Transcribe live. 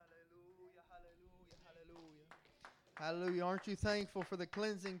Hallelujah. Aren't you thankful for the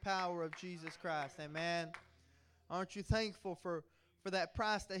cleansing power of Jesus Christ? Amen. Aren't you thankful for that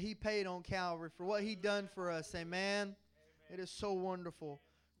price that He paid on Calvary, for what He done for us? Amen. It is so wonderful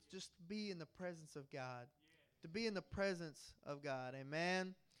just to be in the presence of God. To be in the presence of God.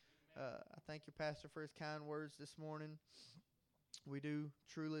 Amen. I thank your pastor for his kind words this morning. We do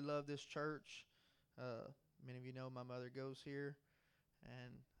truly love this church. Many of you know my mother goes here,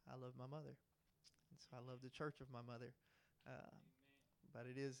 and I love my mother. And so I love the church of my mother. But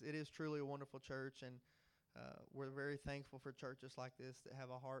it is truly a wonderful church, and we're very thankful for churches like this that have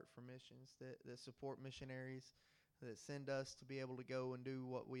a heart for missions, that support missionaries, that send us to be able to go and do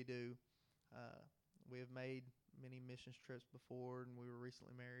what we do. We have made many missions trips before, and we were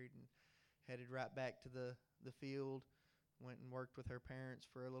recently married and headed right back to the field. Went and worked with her parents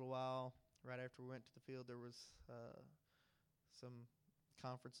for a little while. Right after we went to the field, there was some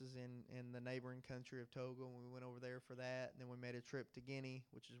conferences in the neighboring country of Togo, and we went over there for that. And then we made a trip to Guinea,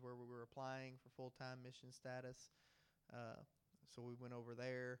 which is where we were applying for full-time mission status. So we went over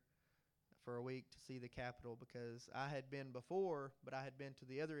there for a week to see the capital, because I had been before, but I had been to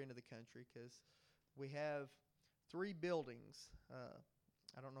the other end of the country, because we have 3 buildings.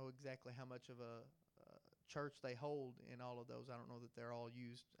 I don't know exactly how much of a church they hold in all of those. I don't know that they're all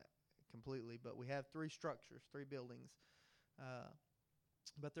used completely, but we have 3 structures, 3 buildings.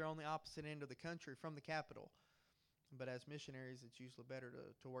 But they're on the opposite end of the country from the capital. But as missionaries, it's usually better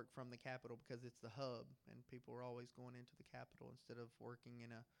to work from the capital, because it's the hub, and people are always going into the capital instead of working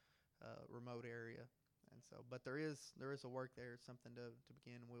in a remote area. And so, but there is a work there. It's something to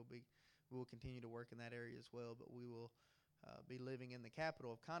begin. We will continue to work in that area as well. But we will be living in the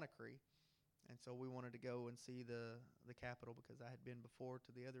capital of Conakry. And so we wanted to go and see the capital, because I had been before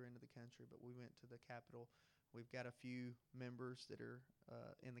to the other end of the country, but we went to the capital. We've got a few members that are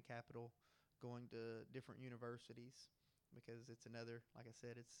in the capital going to different universities, because it's another, like I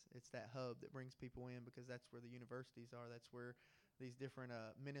said, it's that hub that brings people in, because that's where the universities are. That's where these different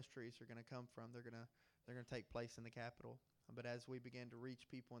ministries are going to come from. They're going to take place in the capital. But as we begin to reach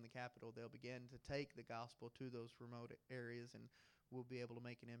people in the capital, they'll begin to take the gospel to those remote areas, and we'll be able to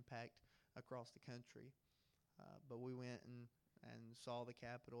make an impact across the country. But we went and saw the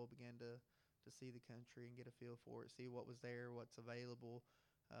capital, began to see the country and get a feel for it, see what was there, what's available,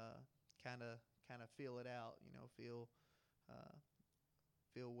 kind of feel it out, feel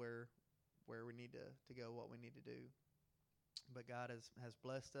where we need to go, what we need to do. But God has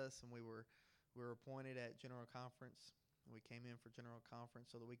blessed us, and we were appointed at General Conference. We came in for General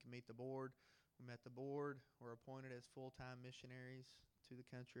Conference so that we could meet the board. We met the board. We're appointed as full-time missionaries to the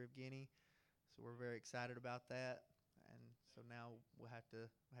country of Guinea. So we're very excited about that. And so now we'll have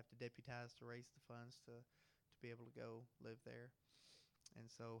to deputize to raise the funds to be able to go live there. And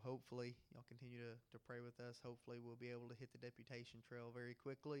so hopefully y'all continue to pray with us. Hopefully we'll be able to hit the deputation trail very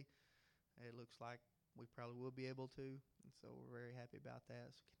quickly. It looks like we probably will be able to. And so we're very happy about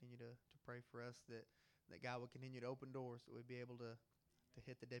that. So continue to pray for us that God will continue to open doors, that we'll be able to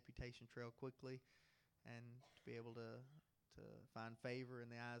hit the deputation trail quickly, and to be able to find favor in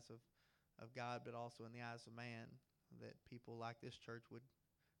the eyes of God, but also in the eyes of man, that people like this church would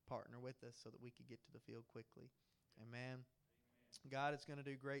partner with us so that we could get to the field quickly. Amen. God is going to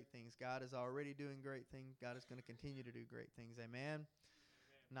do great things. God is already doing great things. God is going to continue to do great things. Amen.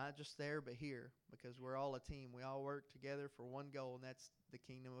 Not just there, but here, because we're all a team. We all work together for one goal, and that's the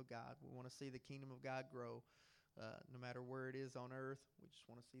kingdom of God. We want to see the kingdom of God grow. No matter where it is on earth, we just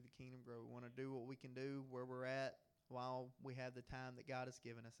want to see the kingdom grow. We want to do what we can do where we're at while we have the time that God has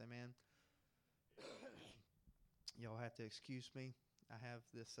given us. Amen. Y'all have to excuse me. I have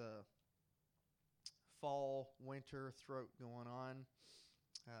this fall, winter throat going on.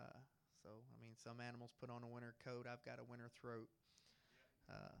 Some animals put on a winter coat. I've got a winter throat.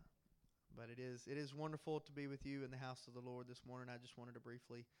 But it is wonderful to be with you in the house of the Lord this morning. I just wanted to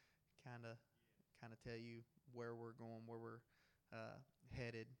briefly kind of tell you where we're going, where we're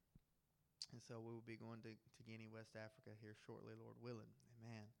headed. And so we will be going to Guinea, West Africa here shortly, Lord willing.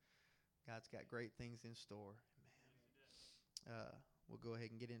 Amen. God's got great things in store. Amen. We'll go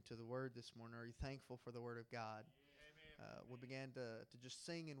ahead and get into the Word this morning. Are you thankful for the Word of God? We began to just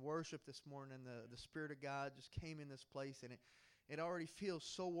sing and worship this morning, and the Spirit of God just came in this place, and it already feels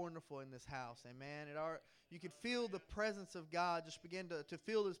so wonderful in this house. Amen. You could feel the presence of God just begin to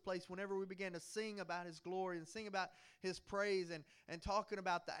fill this place whenever we began to sing about His glory and sing about His praise, and talking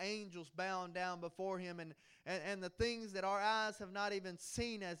about the angels bowing down before Him, and the things that our eyes have not even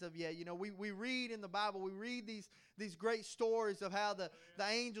seen as of yet. We read in the Bible, we read these great stories of how the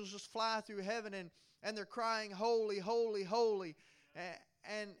angels just fly through heaven, and they're crying, holy, holy, holy.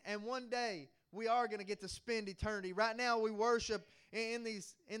 And one day we are going to get to spend eternity. Right now we worship in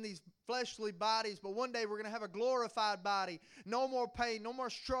these fleshly bodies, but one day we're going to have a glorified body. No more pain, no more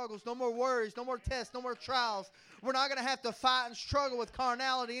struggles, no more worries, no more tests, no more trials. We're not going to have to fight and struggle with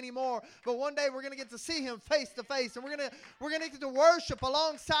carnality anymore. But one day we're going to get to see Him face to face, and we're going to get to worship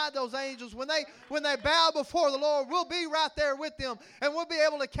alongside those angels. When they bow before the Lord, we'll be right there with them, and we'll be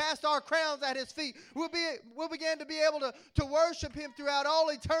able to cast our crowns at His feet. We'll begin to be able to worship Him throughout all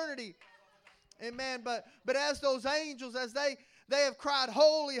eternity. Amen. But as those angels, as they have cried,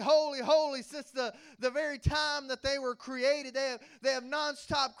 holy, holy, holy, since the very time that they were created. They have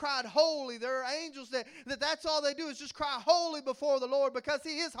nonstop cried, holy. There are angels that's all they do is just cry holy before the Lord, because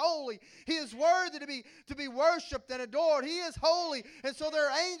He is holy. He is worthy to be worshipped and adored. He is holy. And so there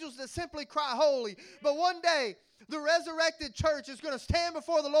are angels that simply cry holy. But one day, the resurrected church is going to stand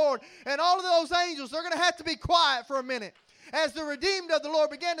before the Lord, and all of those angels, they're going to have to be quiet for a minute, as the redeemed of the Lord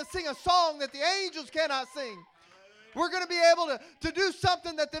began to sing a song that the angels cannot sing. We're going to be able to do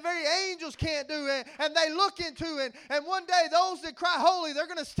something that the very angels can't do, and they look into. And one day, those that cry holy, they're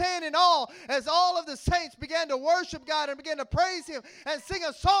going to stand in awe as all of the saints began to worship God and began to praise Him and sing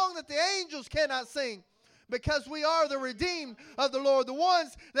a song that the angels cannot sing. Because we are the redeemed of the Lord, the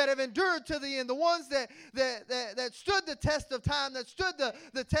ones that have endured to the end, the ones that stood the test of time, that stood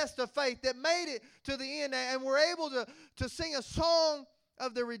the test of faith, that made it to the end, and we're able to sing a song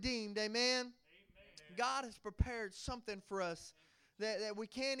of the redeemed. Amen. God has prepared something for us that we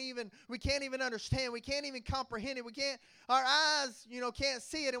can't even understand. We can't even comprehend it. Our eyes, can't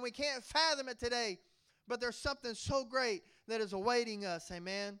see it, and we can't fathom it today. But there's something so great that is awaiting us.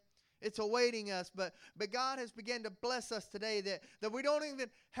 Amen. It's awaiting us, but God has begun to bless us today that we don't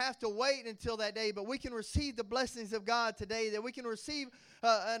even have to wait until that day, but we can receive the blessings of God today, that we can receive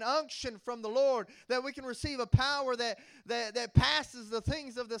an unction from the Lord, that we can receive a power that passes the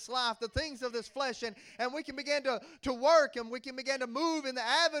things of this life, the things of this flesh, and we can begin to work, and we can begin to move in the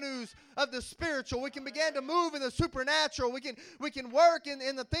avenues of the spiritual. We can begin to move in the supernatural. We can work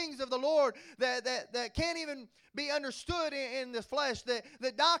in the things of the Lord that can't even be understood in the flesh.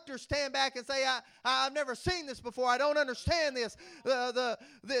 The doctors stand back and say, I've never seen this before. I don't understand this.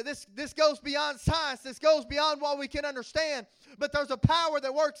 This goes beyond science. This goes beyond what we can understand. But there's a power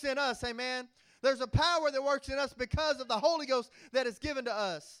that works in us. Amen. There's a power that works in us because of the Holy Ghost that is given to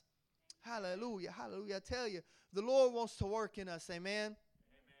us. Hallelujah. Hallelujah. I tell you, the Lord wants to work in us. Amen. Amen.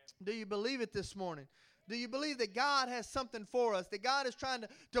 Do you believe it this morning? Do you believe that God has something for us, that God is trying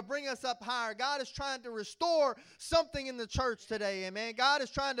to bring us up higher? God is trying to restore something in the church today, amen? God is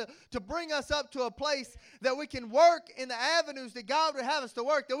trying to bring us up to a place that we can work in the avenues that God would have us to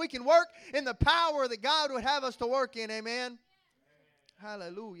work, that we can work in the power that God would have us to work in, amen?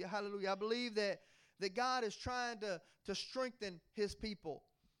 Hallelujah, hallelujah. I believe that God is trying to strengthen His people.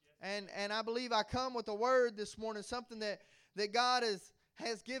 And I believe I come with a word this morning, something that God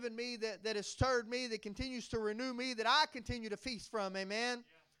has given me, that has stirred me, that continues to renew me, that I continue to feast from. Amen.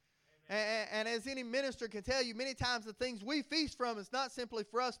 Yeah. Amen. And as any minister can tell you, many times the things we feast from is not simply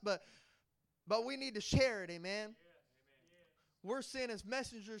for us, but we need to share it. Amen. Yeah. Amen. We're sent as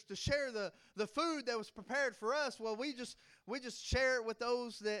messengers to share the food that was prepared for us. Well, we just share it with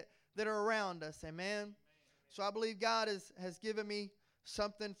those that are around us. Amen. Amen. So I believe God has given me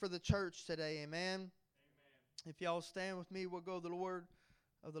something for the church today. Amen. Amen. If y'all stand with me, we'll go to the word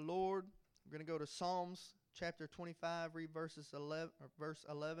of the Lord. We're going to go to Psalms chapter 25, read verse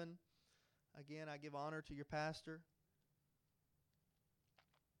 11. Again, I give honor to your pastor.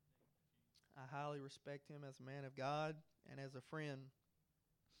 I highly respect him as a man of God and as a friend.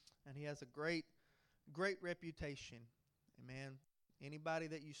 And he has a great reputation. Amen. Anybody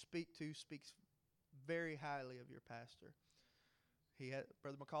that you speak to speaks very highly of your pastor.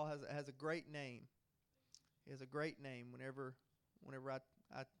 Brother McCall has a great name. He has a great name. Whenever I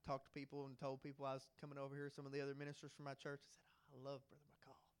talked to people and told people I was coming over here, some of the other ministers from my church, I said, I love Brother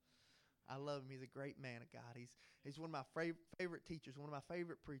McCall. I love him. He's a great man of God. He's one of my favorite teachers, one of my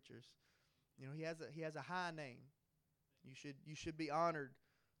favorite preachers. He has a high name. You should be honored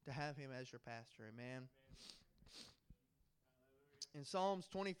to have him as your pastor. Amen. In Psalms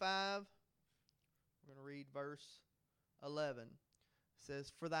 25, we're going to read verse 11. It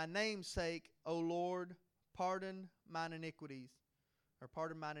says, For thy name's sake, O Lord, pardon mine iniquity,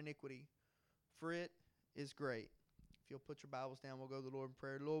 for it is great. If you'll put your Bibles down, we'll go to the Lord in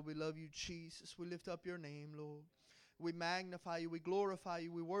prayer. Lord, we love you, Jesus. We lift up your name, Lord. We magnify you. We glorify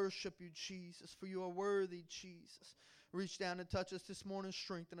you. We worship you, Jesus, for you are worthy, Jesus. reach down and touch us this morning.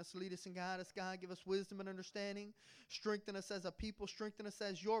 Strengthen us, lead us, and guide us, God. Give us wisdom and understanding. Strengthen us as a people. Strengthen us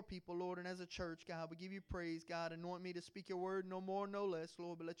as your people, Lord, and as a church, God. We give you praise, God. Anoint me to speak your word, no more, no less,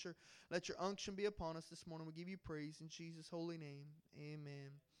 Lord. But let your unction be upon us this morning. We give you praise in Jesus' holy name.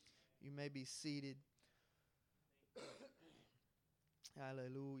 Amen. You may be seated.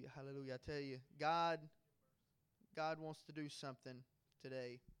 Hallelujah, hallelujah. I tell you, God wants to do something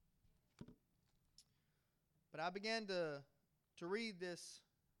today. But I began to read this.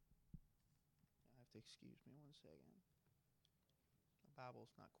 I have to excuse me 1 second. The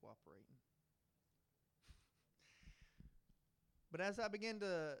Bible's not cooperating. But as I began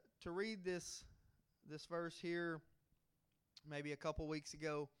to read this verse here, maybe a couple weeks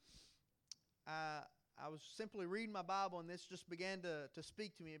ago, I was simply reading my Bible, and this just began to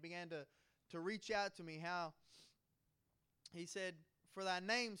speak to me. It began to reach out to me. How he said, "For thy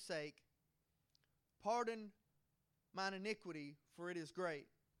name's sake, pardon mine iniquity, for it is great."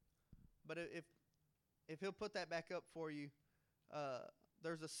 But if he'll put that back up for you,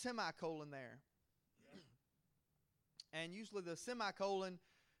 there's a semicolon there. And usually the semicolon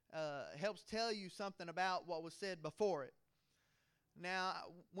helps tell you something about what was said before it.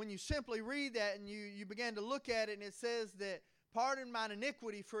 Now, when you simply read that and you begin to look at it, and it says that, "Pardon mine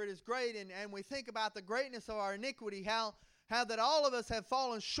iniquity, for it is great," and we think about the greatness of our iniquity, how that all of us have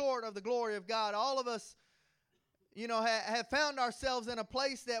fallen short of the glory of God. All of us, have found ourselves in a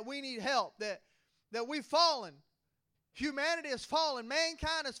place that we need help, that we've fallen. Humanity has fallen.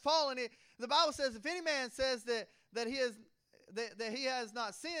 Mankind has fallen. The Bible says, if any man says that he has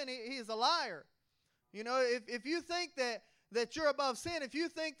not sinned, he is a liar. If you think that you're above sin, if you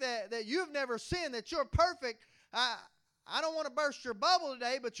think that you've never sinned, that you're perfect, I don't want to burst your bubble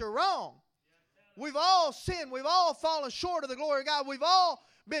today, but you're wrong. We've all sinned. We've all fallen short of the glory of God. We've all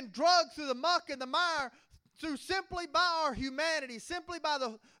been drugged through the muck and the mire through simply by our humanity, simply by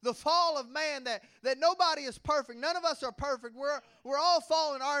the fall of man, that nobody is perfect. None of us are perfect. We're all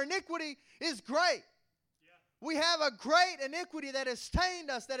fallen. Our iniquity is great. We have a great iniquity that has stained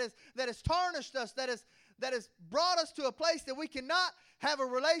us, that has tarnished us, that has brought us to a place that we cannot have a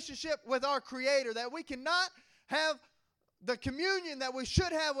relationship with our Creator, that we cannot have the communion that we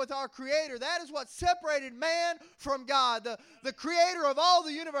should have with our Creator. That is what separated man from God. The Creator of all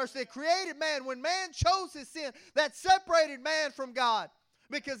the universe that created man, when man chose his sin, that separated man from God.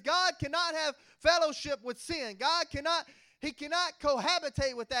 Because God cannot have fellowship with sin. He cannot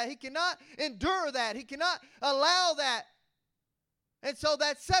cohabitate with that. He cannot endure that. He cannot allow that. And so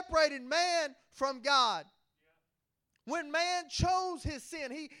that separated man from God. When man chose his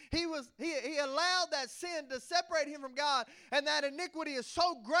sin, he allowed that sin to separate him from God. And that iniquity is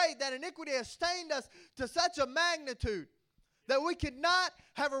so great, that iniquity has stained us to such a magnitude that we could not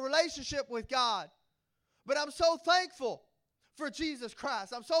have a relationship with God. But I'm so thankful for Jesus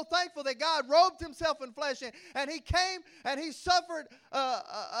Christ. I'm so thankful that God robed himself in flesh, and he came and he suffered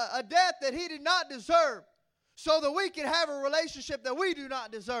a death that he did not deserve, so that we could have a relationship that we do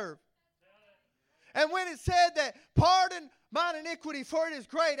not deserve. And when it said that, "Pardon mine iniquity, for it is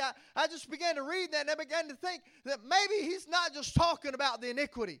great," I just began to read that, and I began to think that maybe he's not just talking about the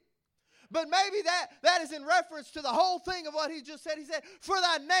iniquity, but maybe that is in reference to the whole thing of what he just said. He said, "For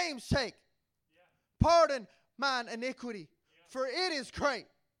thy name's sake, pardon mine iniquity, for it is great."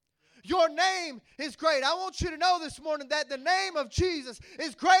 Your name is great. I want you to know this morning that the name of Jesus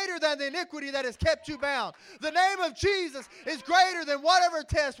is greater than the iniquity that has kept you bound. The name of Jesus is greater than whatever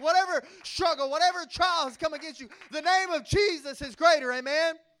test, whatever struggle, whatever trial has come against you. The name of Jesus is greater.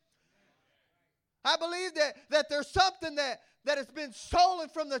 Amen? I believe that there's something that has been stolen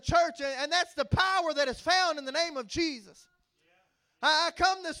from the church, and that's the power that is found in the name of Jesus. I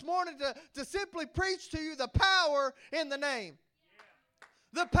come this morning to simply preach to you the power in the name.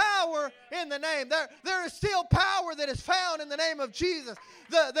 The power in the name. There is still power that is found in the name of Jesus.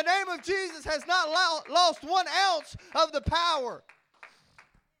 The name of Jesus has not lost 1 ounce of the power.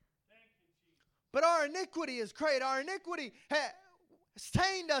 But our iniquity is great. Our iniquity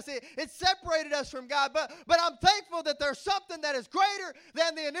stained us. It separated us from God. But I'm thankful that there's something that is greater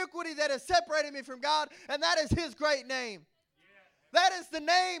than the iniquity that has separated me from God, and that is his great name. That is the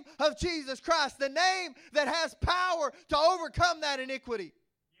name of Jesus Christ, the name that has power to overcome that iniquity.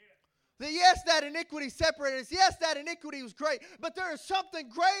 Yes, that iniquity separated us. Yes, that iniquity was great. But there is something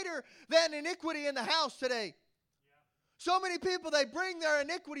greater than iniquity in the house today. So many people, they bring their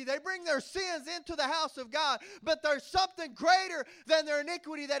iniquity, they bring their sins into the house of God. But there's something greater than their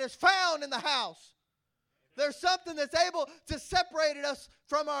iniquity that is found in the house. There's something that's able to separate us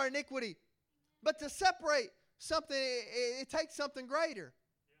from our iniquity. But to separate something, it takes something greater.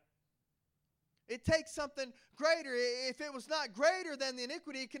 It takes something greater. If it was not greater than the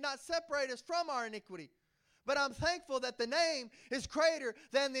iniquity, it could not separate us from our iniquity. But I'm thankful that the name is greater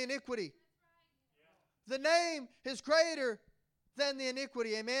than the iniquity. The name is greater than the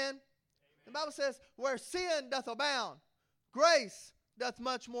iniquity. Amen? The Bible says, where sin doth abound, grace doth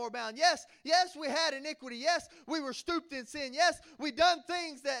much more abound. Yes, we had iniquity. Yes, we were stooped in sin. Yes, we done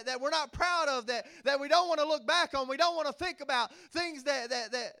things that we're not proud of, that we don't want to look back on. We don't want to think about things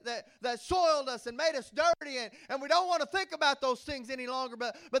that soiled us and made us dirty, and we don't want to think about those things any longer.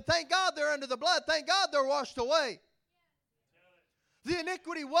 But thank God they're under the blood. Thank God they're washed away. The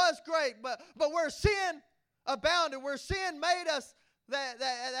iniquity was great, but where sin abounded, where sin made us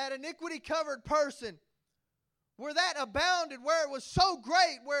that iniquity-covered person, where that abounded, where it was so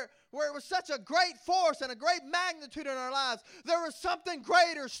great, where it was such a great force and a great magnitude in our lives, there was something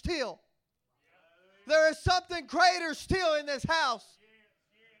greater still. There is something greater still in this house.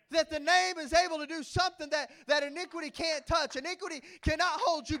 That the name is able to do something that iniquity can't touch. Iniquity cannot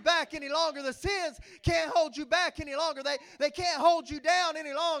hold you back any longer. The sins can't hold you back any longer. They can't hold you down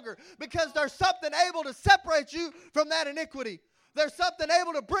any longer, because there's something able to separate you from that iniquity. There's something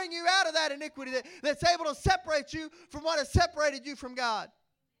able to bring you out of that iniquity that's able to separate you from what has separated you from God.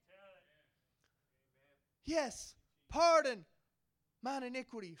 Yes, pardon mine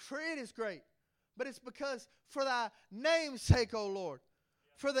iniquity, for it is great. But it's because for thy name's sake, O Lord.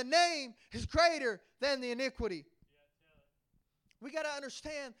 For the name is greater than the iniquity. We got to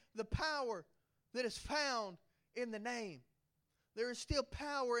understand the power that is found in the name. There is still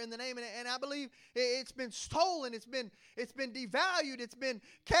power in the name, and I believe it's been stolen, it's been devalued, it's been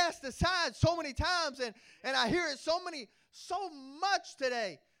cast aside so many times, and I hear it so much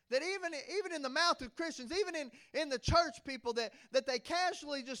today, that even in the mouth of Christians, even in the church people, that they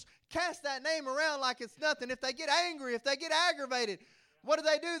casually just cast that name around like it's nothing. If they get angry, if they get aggravated, what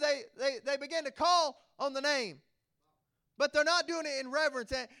do? They begin to call on the name, but they're not doing it in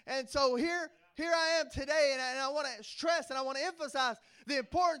reverence, and so here I am today, and I want to stress and I want to emphasize the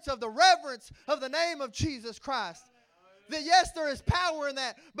importance of the reverence of the name of Jesus Christ. That yes, there is power in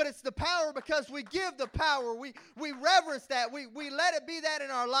that, but it's the power because we give the power. We reverence that. We let it be that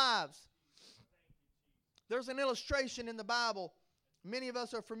in our lives. There's an illustration in the Bible. Many of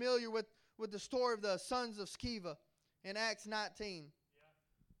us are familiar with the story of the sons of Sceva in Acts 19.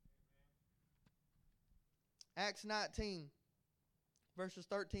 Acts 19, verses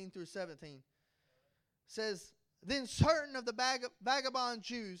 13 through 17. Says, then certain of the vagabond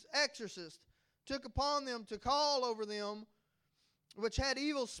Jews, exorcists, took upon them to call over them which had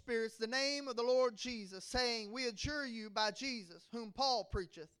evil spirits the name of the Lord Jesus, saying, we adjure you by Jesus, whom Paul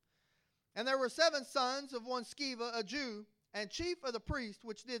preacheth. And there were 7 sons of one Sceva, a Jew, and chief of the priests,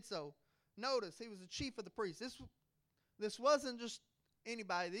 which did so. Notice, he was the chief of the priests. This wasn't just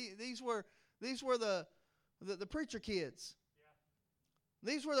anybody. These were the preacher kids.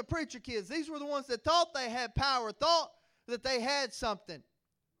 These were the preacher kids. These were the ones that thought they had power, thought that they had something.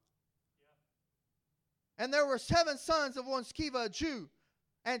 And there were 7 sons of one Sceva, a Jew,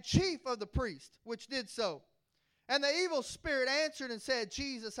 and chief of the priest, which did so. And the evil spirit answered and said,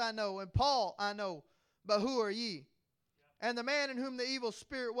 Jesus I know, and Paul I know, but who are ye? And the man in whom the evil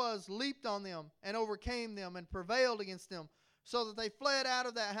spirit was leaped on them, and overcame them, and prevailed against them, so that they fled out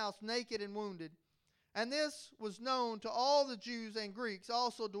of that house naked and wounded. And this was known to all the Jews and Greeks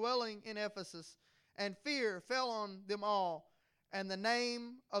also dwelling in Ephesus, and fear fell on them all, and the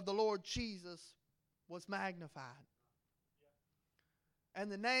name of the Lord Jesus was magnified. And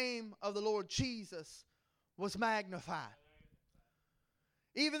the name of the Lord Jesus was magnified.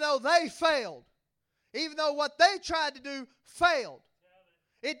 Even though they failed, even though what they tried to do failed,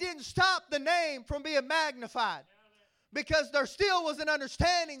 it didn't stop the name from being magnified. Because there still was an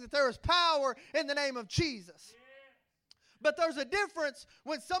understanding that there is power in the name of Jesus. But there's a difference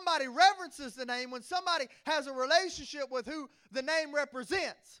when somebody reverences the name, when somebody has a relationship with who the name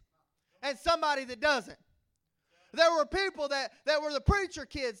represents, and somebody that doesn't. There were people that were the preacher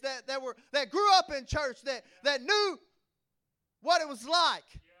kids that grew up in church, that knew what it was like.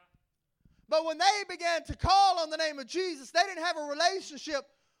 But when they began to call on the name of Jesus, they didn't have a relationship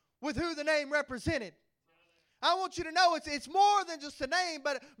with who the name represented. I want you to know it's more than just a name,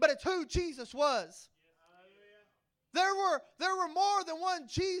 but it's who Jesus was. There were more than one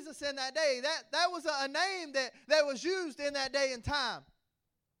Jesus in that day. That was a name that was used in that day and time.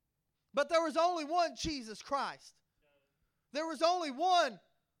 But there was only one Jesus Christ. There was only one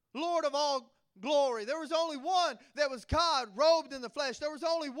Lord of all glory. There was only one that was God robed in the flesh. There was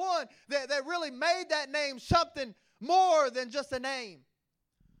only one that really made that name something more than just a name.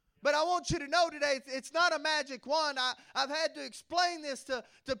 But I want you to know today, it's not a magic wand. I've had to explain this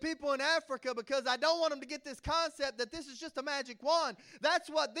to people in Africa because I don't want them to get this concept that this is just a magic wand. That's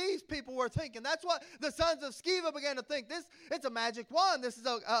what these people were thinking. That's what the sons of Sceva began to think. It's a magic wand. This is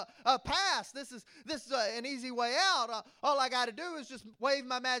a pass. This is an easy way out. All I got to do is just wave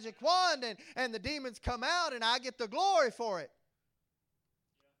my magic wand and the demons come out and I get the glory for it.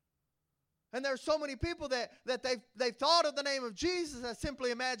 And there's so many people that they've thought of the name of Jesus as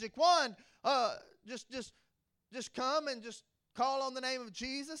simply a magic wand. Just come and just call on the name of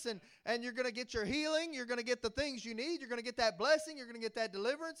Jesus and you're going to get your healing. You're going to get the things you need. You're going to get that blessing. You're going to get that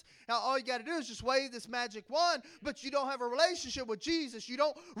deliverance. Now all you got to do is just wave this magic wand, but you don't have a relationship with Jesus. You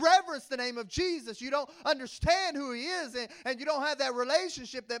don't reverence the name of Jesus. You don't understand who He is, and you don't have that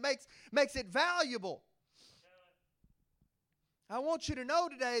relationship that makes it valuable. I want you to know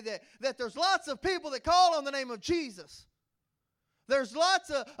today that there's lots of people that call on the name of Jesus. There's lots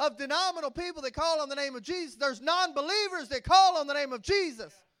of denominational people that call on the name of Jesus. There's non-believers that call on the name of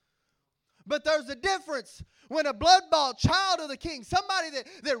Jesus. But there's a difference when a blood-bought child of the King, somebody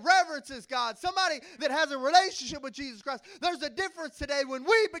that reverences God, somebody that has a relationship with Jesus Christ, there's a difference today when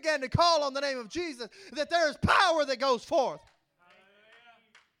we begin to call on the name of Jesus, that there is power that goes forth.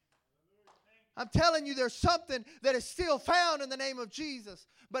 I'm telling you, there's something that is still found in the name of Jesus,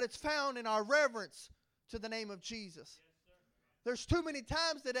 but it's found in our reverence to the name of Jesus. There's too many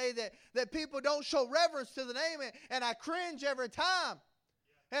times today that people don't show reverence to the name, and I cringe every time.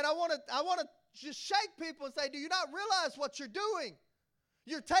 And I want to just shake people and say, do you not realize what you're doing?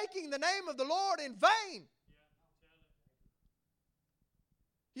 You're taking the name of the Lord in vain.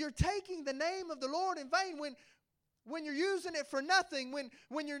 You're taking the name of the Lord in vain when you're using it for nothing,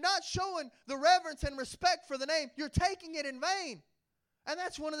 when you're not showing the reverence and respect for the name, you're taking it in vain. And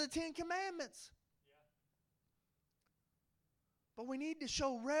that's one of the 10 Commandments. But we need to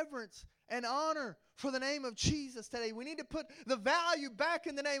show reverence and honor for the name of Jesus today. We need to put the value back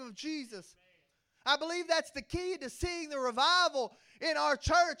in the name of Jesus. I believe that's the key to seeing the revival in our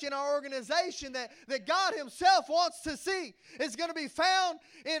church, in our organization, that God Himself wants to see. It's going to be found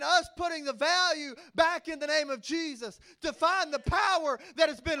in us putting the value back in the name of Jesus, to find the power that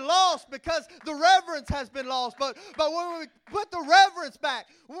has been lost because the reverence has been lost. But when we put the reverence back,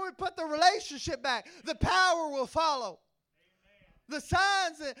 when we put the relationship back, the power will follow. The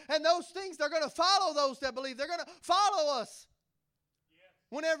signs and those things, they're going to follow those that believe. They're going to follow us.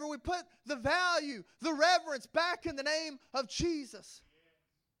 Whenever we put the value, the reverence back in the name of Jesus.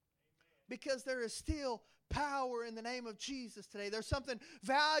 Because there is still power in the name of Jesus today. There's something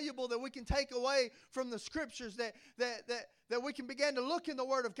valuable that we can take away from the Scriptures, that we can begin to look in the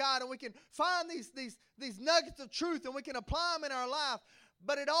Word of God, and we can find these nuggets of truth and we can apply them in our life.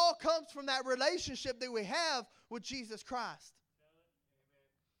 But it all comes from that relationship that we have with Jesus Christ.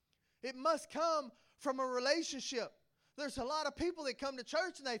 It must come from a relationship. There's a lot of people that come to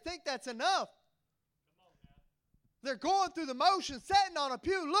church and they think that's enough. They're going through the motions, sitting on a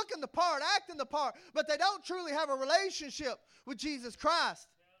pew, looking the part, acting the part, but they don't truly have a relationship with Jesus Christ.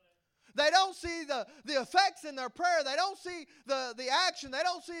 They don't see the effects in their prayer. They don't see the action. They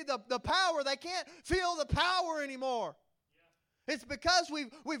don't see the power. They can't feel the power anymore. It's because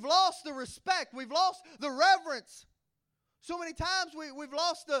we've lost the respect. We've lost the reverence. So many times we've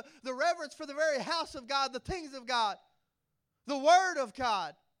lost the reverence for the very house of God, the things of God. The Word of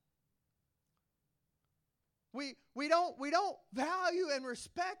God. We don't value and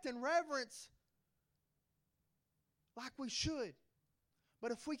respect and reverence like we should.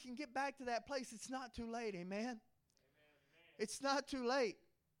 But if we can get back to that place, it's not too late. Amen? It's not too late.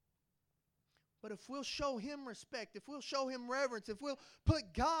 But if we'll show Him respect, if we'll show Him reverence, if we'll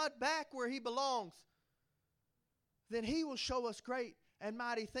put God back where He belongs, then He will show us great and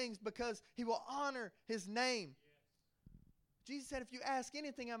mighty things because He will honor His name. Jesus said, if you ask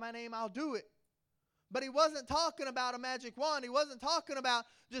anything in my name, I'll do it. But He wasn't talking about a magic wand. He wasn't talking about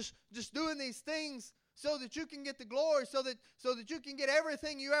just doing these things so that you can get the glory, so that you can get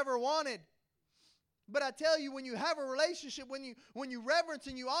everything you ever wanted. But I tell you, when you have a relationship, when you reverence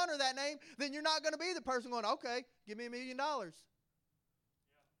and you honor that name, then you're not going to be the person going, okay, give me $1 million.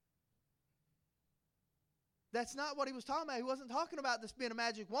 That's not what He was talking about. He wasn't talking about this being a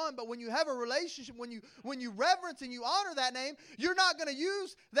magic wand. But when you have a relationship, when you reverence and you honor that name, you're not going to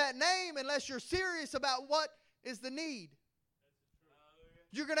use that name unless you're serious about what is the need.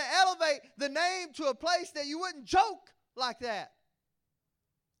 You're going to elevate the name to a place that you wouldn't joke like that.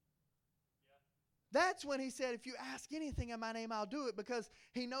 That's when He said, if you ask anything in my name, I'll do it. Because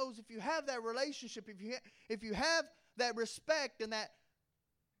He knows if you have that relationship, if you have that respect and that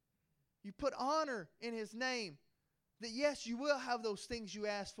you put honor in His name, that yes, you will have those things you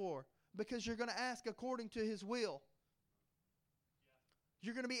ask for, because you're going to ask according to His will.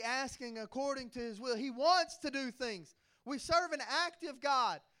 You're going to be asking according to His will. He wants to do things. We serve an active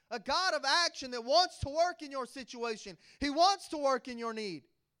God, a God of action that wants to work in your situation. He wants to work in your need.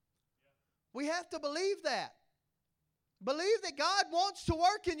 We have to believe that. Believe that God wants to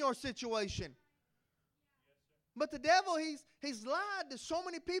work in your situation. But the devil, he's lied to so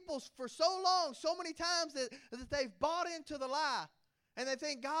many people for so long, so many times that they've bought into the lie. And they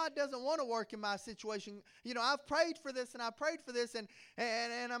think God doesn't want to work in my situation. You know, I've prayed for this and I prayed for this and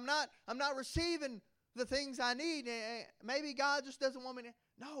I'm not receiving the things I need. Maybe God just doesn't want me to.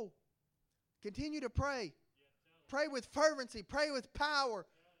 No. Continue to pray. Pray with fervency. Pray with power.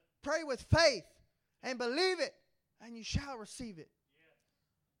 Pray with faith. And believe it. And you shall receive it.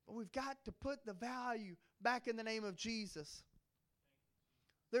 But we've got to put the value back in the name of Jesus.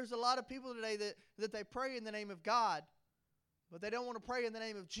 There's a lot of people today that they pray in the name of God, but they don't want to pray in the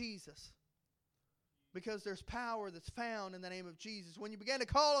name of Jesus, because there's power that's found in the name of Jesus. When you begin to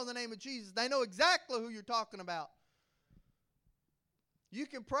call on the name of Jesus, they know exactly who you're talking about. You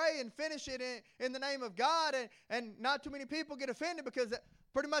can pray and finish it in the name of God, and not too many people get offended, because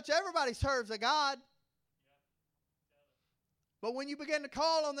pretty much everybody serves a God. But when you begin to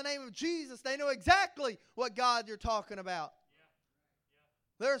call on the name of Jesus, they know exactly what God you're talking about.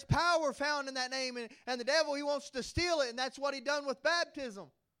 There's power found in that name, and the devil, he wants to steal it, and that's what he done with baptism.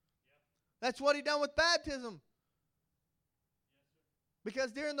 That's what he done with baptism.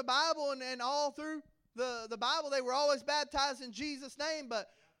 Because during the Bible and all through the Bible, they were always baptized in Jesus' name,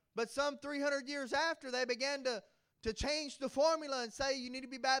 but some 300 years after, they began to change the formula and say you need to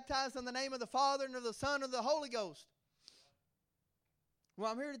be baptized in the name of the Father and of the Son and of the Holy Ghost. Well,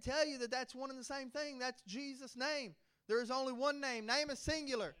 I'm here to tell you that that's one and the same thing. That's Jesus' name. There is only one name. Name is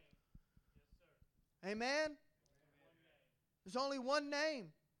singular. Amen? There's only one name.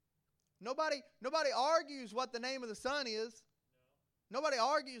 Nobody argues what the name of the Son is. Nobody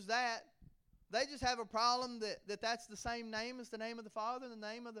argues that. They just have a problem that that's the same name as the name of the Father and the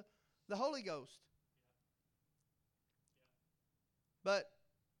name of the Holy Ghost. But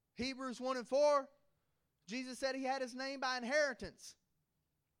Hebrews 1 and 4, Jesus said He had His name by inheritance.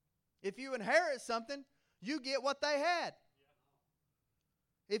 If you inherit something, you get what they had.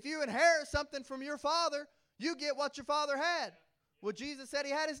 If you inherit something from your father, you get what your father had. Well, Jesus said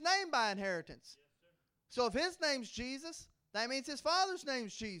He had His name by inheritance. So if His name's Jesus, that means His Father's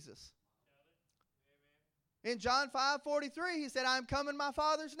name's Jesus. In John 5:43, He said, I am come in my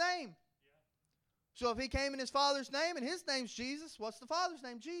Father's name. So if He came in His Father's name and His name's Jesus, what's the Father's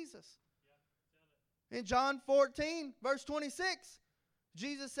name? Jesus. In John 14, verse 26,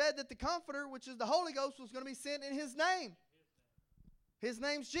 Jesus said that the Comforter, which is the Holy Ghost, was going to be sent in His name. His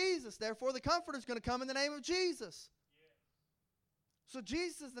name's Jesus. Therefore, the Comforter is going to come in the name of Jesus. So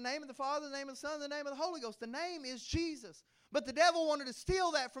Jesus is the name of the Father, the name of the Son, the name of the Holy Ghost. The name is Jesus. But the devil wanted to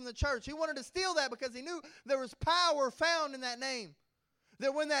steal that from the church. He wanted to steal that because he knew there was power found in that name.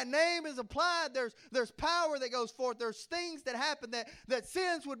 That when that name is applied, there's power that goes forth. There's things that happen, that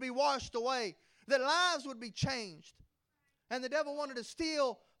sins would be washed away, that lives would be changed. And the devil wanted to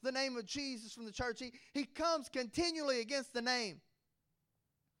steal the name of Jesus from the church. He comes continually against the name.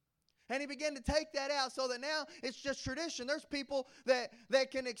 And he began to take that out so that now it's just tradition. There's people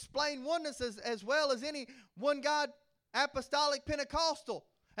that can explain oneness as well as any one God, apostolic, Pentecostal.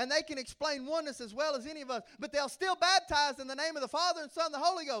 And they can explain oneness as well as any of us. But they'll still baptize in the name of the Father and Son and the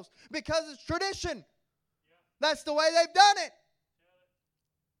Holy Ghost because it's tradition. Yeah. That's the way they've done it.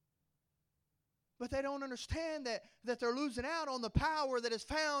 But they don't understand that they're losing out on the power that is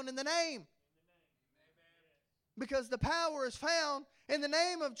found in the name. Because the power is found in the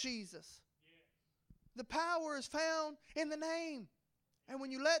name of Jesus. The power is found in the name. And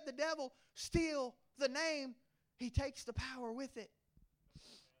when you let the devil steal the name, he takes the power with it.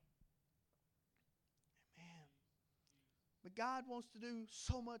 Amen. But God wants to do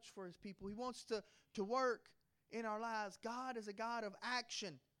so much for His people. He wants to work in our lives. God is a God of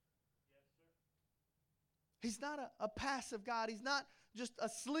action. He's not a passive God. He's not just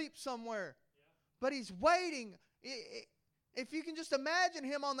asleep somewhere. But He's waiting. If you can just imagine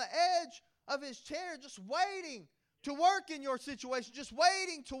Him on the edge of His chair, just waiting to work in your situation, just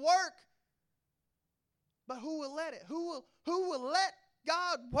waiting to work. But who will let it? Who will let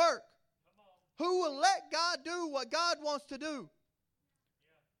God work? Who will let God do what God wants to do?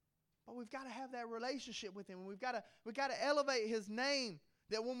 But we've got to have that relationship with Him. We've got to elevate His name.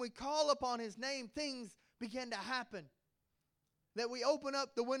 That when we call upon His name, things begin to happen. That we open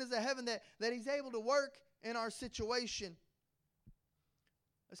up the windows of heaven, that He's able to work in our situation.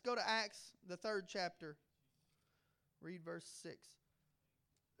 Let's go to Acts, the 3rd chapter. Read verse 6.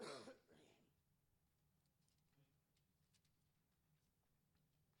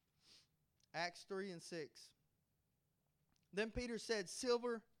 Acts 3 and 6. Then Peter said,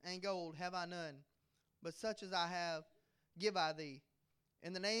 Silver and gold have I none, but such as I have give I thee.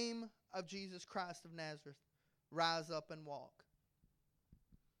 In the name of Jesus Christ of Nazareth, rise up and walk.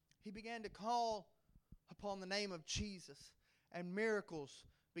 He began to call upon the name of Jesus, and miracles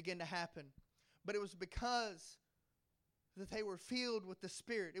began to happen. But it was because that they were filled with the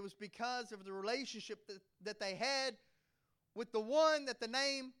Spirit. It was because of the relationship that they had with the one that the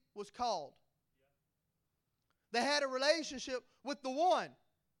name was called. They had a relationship with the one.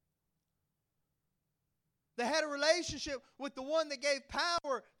 They had a relationship with the one that gave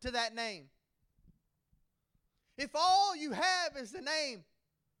power to that name. If all you have is the name,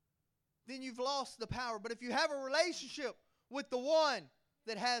 then you've lost the power. But if you have a relationship with the one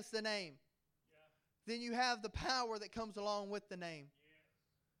that has the name, then you have the power that comes along with the name.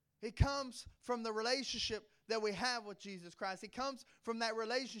 It comes from the relationship that we have with Jesus Christ. It comes from that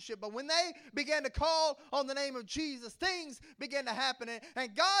relationship. But when they began to call on the name of Jesus, things began to happen.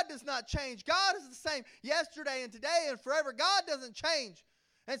 And God does not change. God is the same yesterday and today and forever. God doesn't change.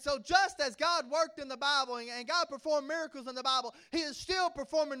 And so just as God worked in the Bible and God performed miracles in the Bible, He is still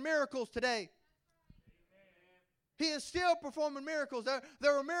performing miracles today. He is still performing miracles.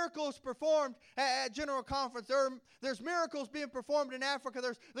 There were miracles performed at General Conference. There's miracles being performed in Africa.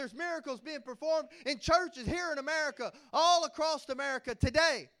 There's miracles being performed in churches here in America, all across America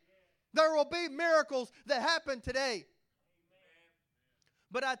today. There will be miracles that happen today.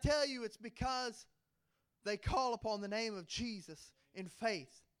 But I tell you, it's because they call upon the name of Jesus in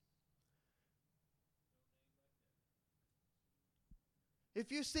faith.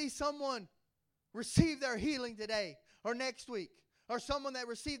 If you see someone receive their healing today or next week, or someone that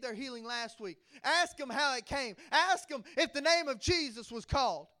received their healing last week, ask them how it came. Ask them if the name of Jesus was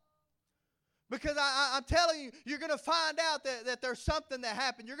called. Because I'm telling you, you're going to find out that there's something that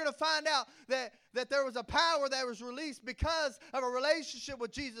happened. You're going to find out that there was a power that was released because of a relationship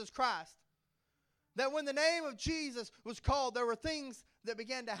with Jesus Christ. That when the name of Jesus was called, there were things that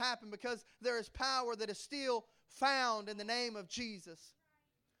began to happen because there is power that is still found in the name of Jesus.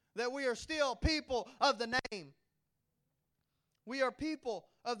 That we are still people of the name. We are people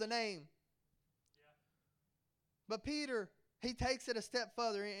of the name. But Peter, he takes it a step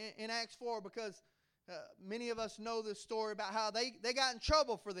further in Acts 4 because many of us know this story about how they got in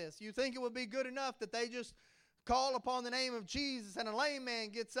trouble for this. You think it would be good enough that they just call upon the name of Jesus and a lame man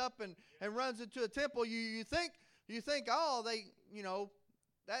gets up and runs into a temple. You think, oh,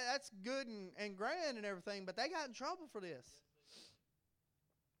 that's good and grand and everything, but they got in trouble for this.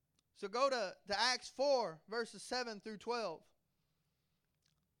 So go to Acts 4, verses 7 through 12.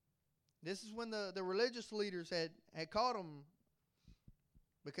 This is when the religious leaders had caught them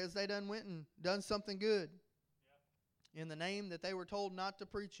because they went and done something good in the name that they were told not to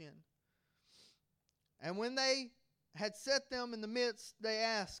preach in. And when they had set them in the midst, they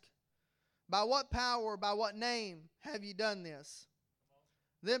asked, by what power, by what name have ye done this?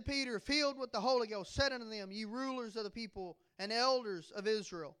 Then Peter, filled with the Holy Ghost, said unto them, ye rulers of the people and elders of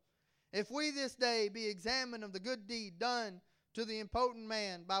Israel, if we this day be examined of the good deed done to the impotent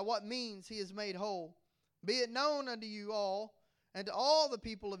man, by what means he is made whole, be it known unto you all, and to all the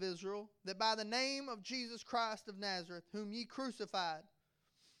people of Israel, that by the name of Jesus Christ of Nazareth, whom ye crucified,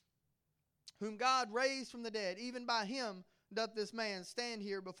 whom God raised from the dead, even by him doth this man stand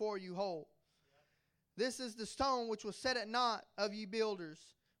here before you whole. This is the stone which was set at naught of ye builders,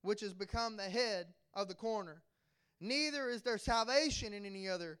 which is become the head of the corner. Neither is there salvation in any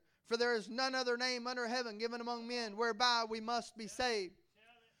other, for there is none other name under heaven given among men whereby we must be saved.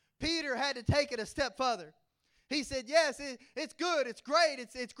 Peter had to take it a step further. He said, yes, it's good, it's great,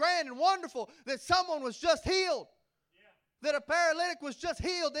 it's grand and wonderful that someone was just healed. That a paralytic was just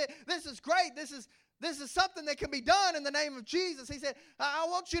healed. This is great. This is something that can be done in the name of Jesus. He said, I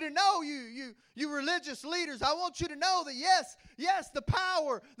want you to know, you religious leaders, I want you to know that yes, the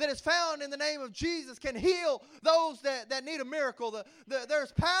power that is found in the name of Jesus can heal those that need a miracle.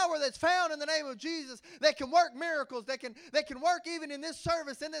 There's power that's found in the name of Jesus that can work miracles, that can work even in this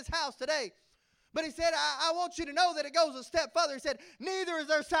service, in this house today. But he said, I want you to know that it goes a step further. He said, neither is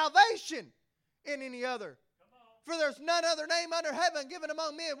there salvation in any other. For there's none other name under heaven given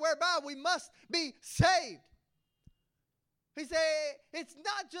among men whereby we must be saved. He said, it's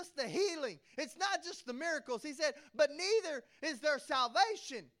not just the healing. It's not just the miracles. He said, but neither is there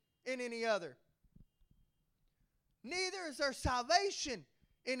salvation in any other. Neither is there salvation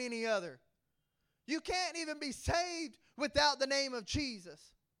in any other. You can't even be saved without the name of Jesus.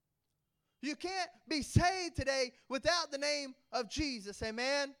 You can't be saved today without the name of Jesus.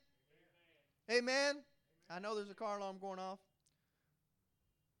 Amen? Amen? I know there's a car alarm going off,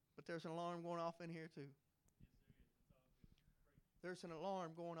 but there's an alarm going off in here too. There's an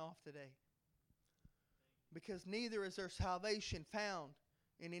alarm going off today. Because neither is there salvation found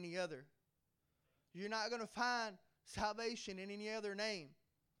in any other. You're not going to find salvation in any other name.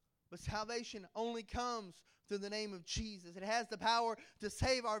 But salvation only comes through the name of Jesus. It has the power to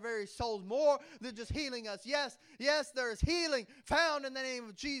save our very souls more than just healing us. Yes, there is healing found in the name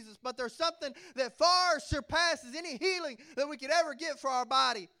of Jesus. But there's something that far surpasses any healing that we could ever get for our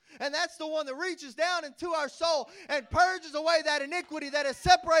body. And that's the one that reaches down into our soul and purges away that iniquity that has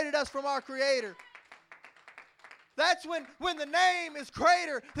separated us from our Creator. That's when the name is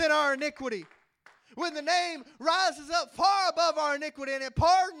greater than our iniquity. When the name rises up far above our iniquity and it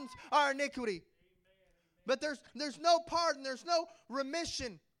pardons our iniquity. But there's no pardon, there's no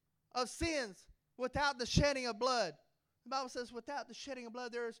remission of sins without the shedding of blood. The Bible says without the shedding of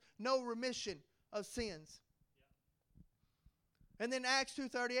blood there is no remission of sins. And then Acts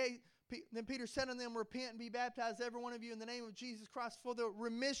 2:38, then Peter said unto them, repent and be baptized every one of you in the name of Jesus Christ for the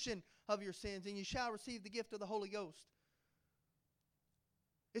remission of your sins, and you shall receive the gift of the Holy Ghost.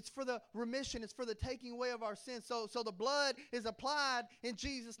 It's for the remission. It's for the taking away of our sins. So the blood is applied in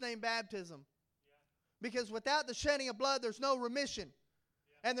Jesus' name baptism. Because without the shedding of blood, there's no remission.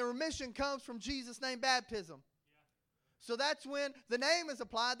 And the remission comes from Jesus' name baptism. So that's when the name is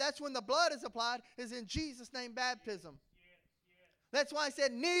applied. That's when the blood is applied, is in Jesus' name baptism. That's why I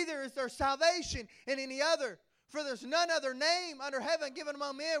said, neither is there salvation in any other. For there's none other name under heaven given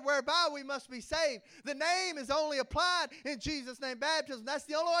among men whereby we must be saved. The name is only applied in Jesus' name baptism. That's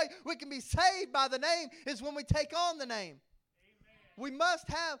the only way we can be saved by the name, is when we take on the name. Amen. We must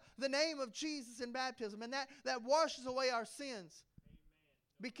have the name of Jesus in baptism. And that washes away our sins. Amen.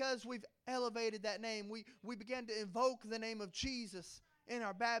 Because we've elevated that name. We began to invoke the name of Jesus in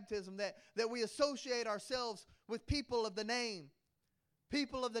our baptism. That we associate ourselves with people of the name.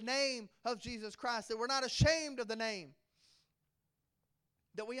 People of the name of Jesus Christ, that we're not ashamed of the name.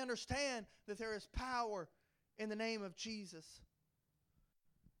 That we understand that there is power in the name of Jesus.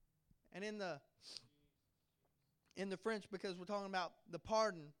 And in the French, because we're talking about the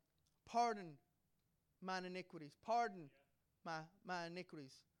pardon mine iniquities. Pardon my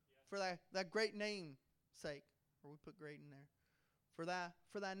iniquities. For thy great name's sake. Or we put great in there.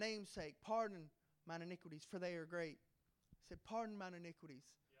 For thy name's sake, pardon mine iniquities, for they are great. Said, pardon mine iniquities.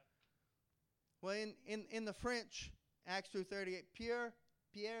 Yeah. Well, in the French, Acts 2:38, Pierre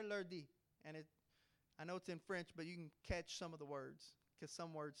leur dit, and I know it's in French, but you can catch some of the words because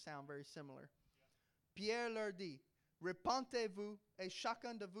some words sound very similar. Yeah. Pierre leur dit, repentez-vous et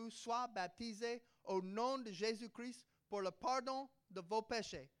chacun de vous soit baptisé au nom de Jésus-Christ pour le pardon de vos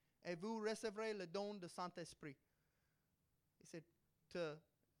péchés, et vous recevrez le don de Saint-Esprit. He said,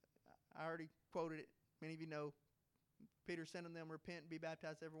 I already quoted it. Many of you know. Peter said unto them, repent and be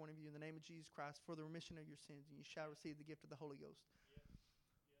baptized every one of you in the name of Jesus Christ for the remission of your sins, and you shall receive the gift of the Holy Ghost. Yeah.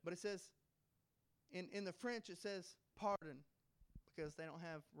 But it says, in the French it says pardon, because they don't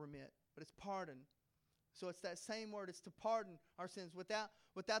have remit, but it's pardon. So it's that same word. It's to pardon our sins.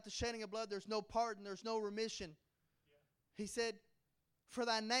 Without the shedding of blood, there's no pardon, there's no remission. Yeah. He said, for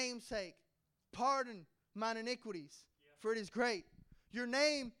thy name's sake, pardon mine iniquities, for it is great. Your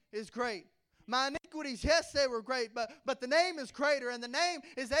name is great. My iniquities, yes, they were great, but the name is greater, and the name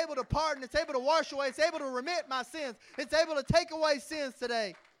is able to pardon. It's able to wash away. It's able to remit my sins. It's able to take away sins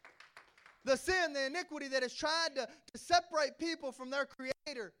today. The sin, the iniquity that has tried to separate people from their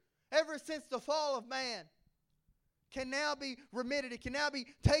Creator ever since the fall of man can now be remitted. It can now be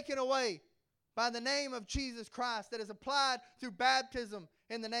taken away by the name of Jesus Christ that is applied through baptism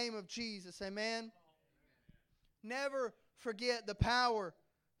in the name of Jesus. Amen? Never forget the power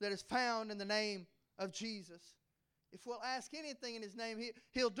that is found in the name of Jesus. If we'll ask anything in His name,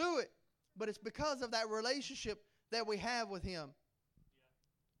 He'll do it. But it's because of that relationship that we have with Him.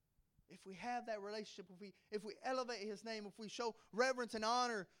 Yeah. If we have that relationship, if we elevate His name, if we show reverence and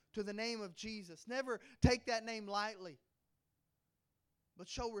honor to the name of Jesus, never take that name lightly, but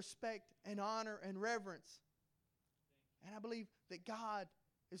show respect and honor and reverence. And I believe that God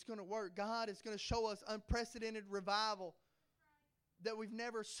is going to work. God is going to show us unprecedented revival that we've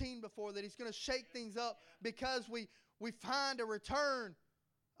never seen before, that He's going to shake things up because we find a return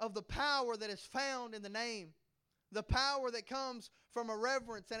of the power that is found in the name. The power that comes from a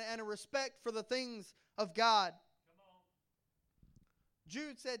reverence and a respect for the things of God.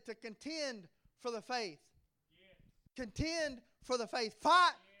 Jude said to contend for the faith. Yeah. Contend for the faith.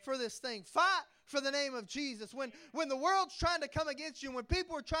 Fight for this thing. Fight for the name of Jesus. When the world's trying to come against you, when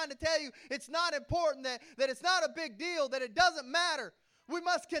people are trying to tell you it's not important, that it's not a big deal, that it doesn't matter, we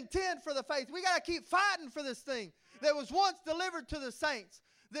must contend for the faith. We got to keep fighting for this thing that was once delivered to the saints.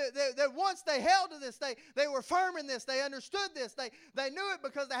 That once they held to this, they were firm in this, they understood this, they knew it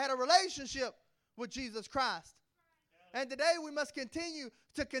because they had a relationship with Jesus Christ. And today we must continue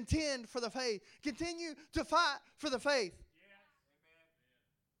to contend for the faith. Continue to fight for the faith.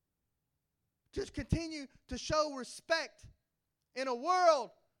 Just continue to show respect in a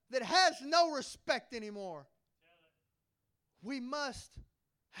world that has no respect anymore. We must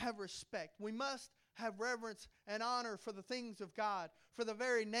have respect. We must have reverence and honor for the things of God, for the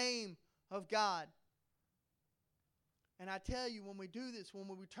very name of God. And I tell you, when we do this, when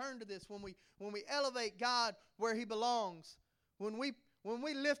we return to this, when we elevate God where He belongs, when we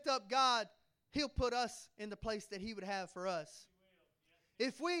lift up God, He'll put us in the place that He would have for us.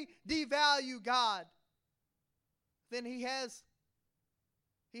 If we devalue God, then He has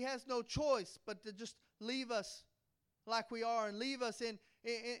no choice but to just leave us like we are and leave us in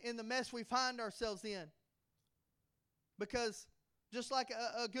the mess we find ourselves in. Because just like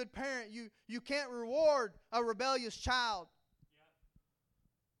a good parent, you can't reward a rebellious child.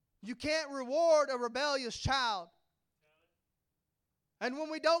 You can't reward a rebellious child. And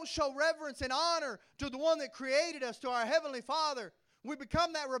when we don't show reverence and honor to the one that created us, to our Heavenly Father, we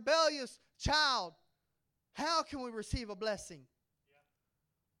become that rebellious child. How can we receive a blessing?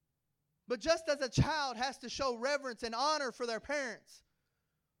 But just as a child has to show reverence and honor for their parents,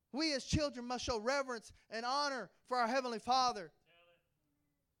 we as children must show reverence and honor for our Heavenly Father.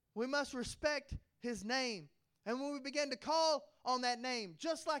 We must respect His name. And when we begin to call on that name,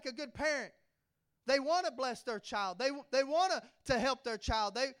 just like a good parent, they want to bless their child. They want to help their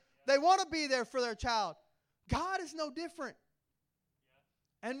child. They want to be there for their child. God is no different.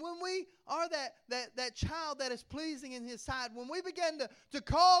 And when we are that child that is pleasing in His sight, when we begin to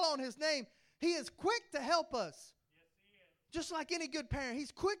call on His name, He is quick to help us. Yes, He is. Just like any good parent,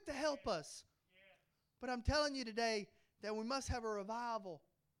 He's quick to help us. Yes. But I'm telling you today that we must have a revival,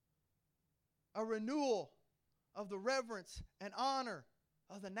 a renewal of the reverence and honor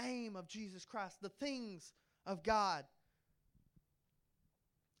of the name of Jesus Christ, the things of God.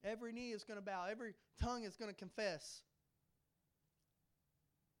 Every knee is going to bow. Every tongue is going to confess.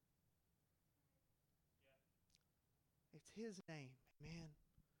 It's His name. Amen.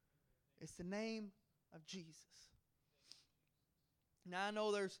 It's the name of Jesus. Now I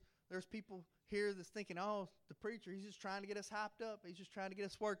know there's people here that's thinking, oh, the preacher, he's just trying to get us hyped up. He's just trying to get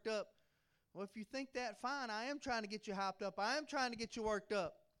us worked up. Well, if you think that, fine. I am trying to get you hyped up. I am trying to get you worked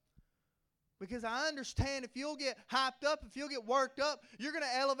up. Because I understand if you'll get hyped up, if you'll get worked up, you're going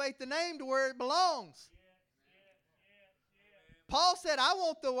to elevate the name to where it belongs. Paul said, I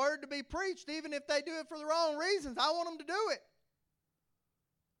want the word to be preached even if they do it for the wrong reasons. I want them to do it.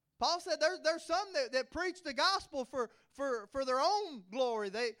 Paul said there's some that preach the gospel for their own glory.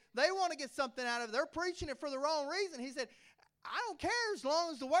 They want to get something out of it. They're preaching it for the wrong reason. He said, I don't care as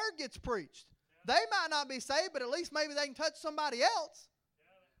long as the word gets preached. They might not be saved, but at least maybe they can touch somebody else.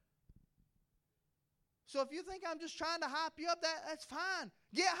 So if you think I'm just trying to hype you up, that's fine.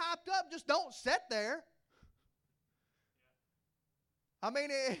 Get hyped up, just don't sit there. I mean,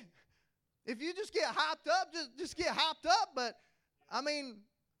 if you just get hyped up, just get hyped up. But, I mean,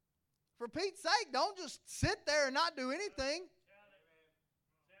 for Pete's sake, don't just sit there and not do anything.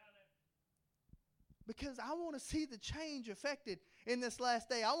 Because I want to see the change affected in this last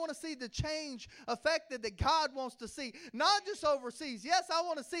day. I want to see the change affected that God wants to see. Not just overseas. Yes, I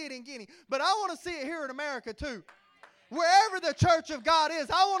want to see it in Guinea. But I want to see it here in America too. Wherever the church of God is,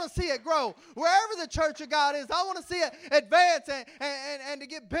 I want to see it grow. Wherever the church of God is, I want to see it advance and to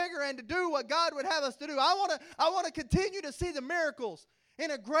get bigger and to do what God would have us to do. I want to continue to see the miracles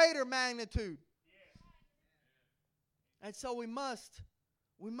in a greater magnitude. And so we must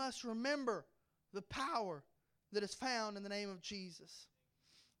remember the power that is found in the name of Jesus.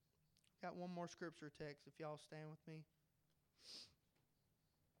 Got one more scripture text if y'all stand with me.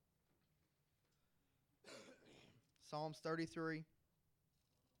 Psalms 33.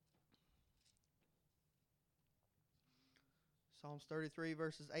 Psalms 33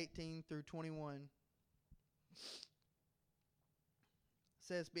 verses 18 through 21. It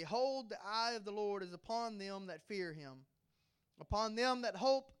says, Behold, the eye of the Lord is upon them that fear Him, upon them that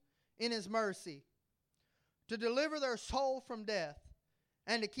hope in His mercy, to deliver their soul from death,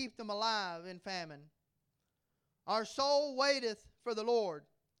 and to keep them alive in famine. Our soul waiteth for the Lord.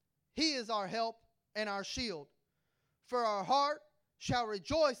 He is our help and our shield. For our heart shall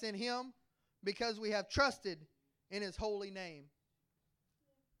rejoice in Him, because we have trusted in His holy name.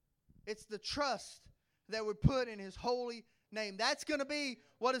 It's the trust that we put in His holy name. That's going to be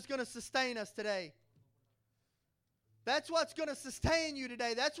what is going to sustain us today. That's what's going to sustain you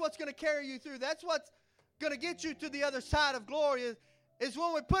today. That's what's going to carry you through. That's what's going to get you to the other side of glory is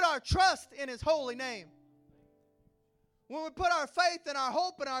when we put our trust in His holy name. When we put our faith and our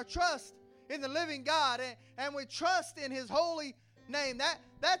hope and our trust in the living God and we trust in His holy name,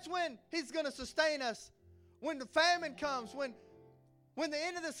 that's when He's going to sustain us. When the famine comes, when the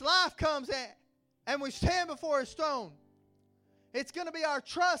end of this life comes and we stand before His throne, it's going to be our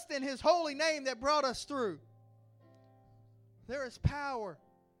trust in His holy name that brought us through. There is power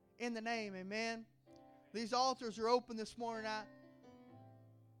in the name, amen. These altars are open this morning.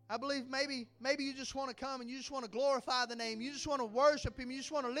 I believe maybe you just want to come and you just want to glorify the name. You just want to worship Him. You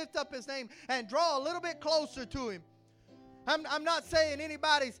just want to lift up His name and draw a little bit closer to Him. I'm not saying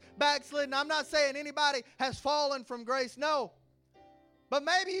anybody's backslidden. I'm not saying anybody has fallen from grace. No. But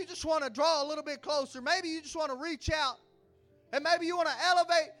maybe you just want to draw a little bit closer. Maybe you just want to reach out. And maybe you want to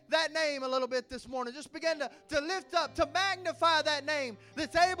elevate that name a little bit this morning. Just begin to lift up, to magnify that name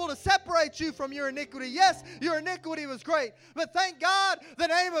that's able to separate you from your iniquity. Yes, your iniquity was great, but thank God the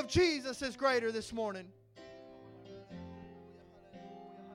name of Jesus is greater this morning.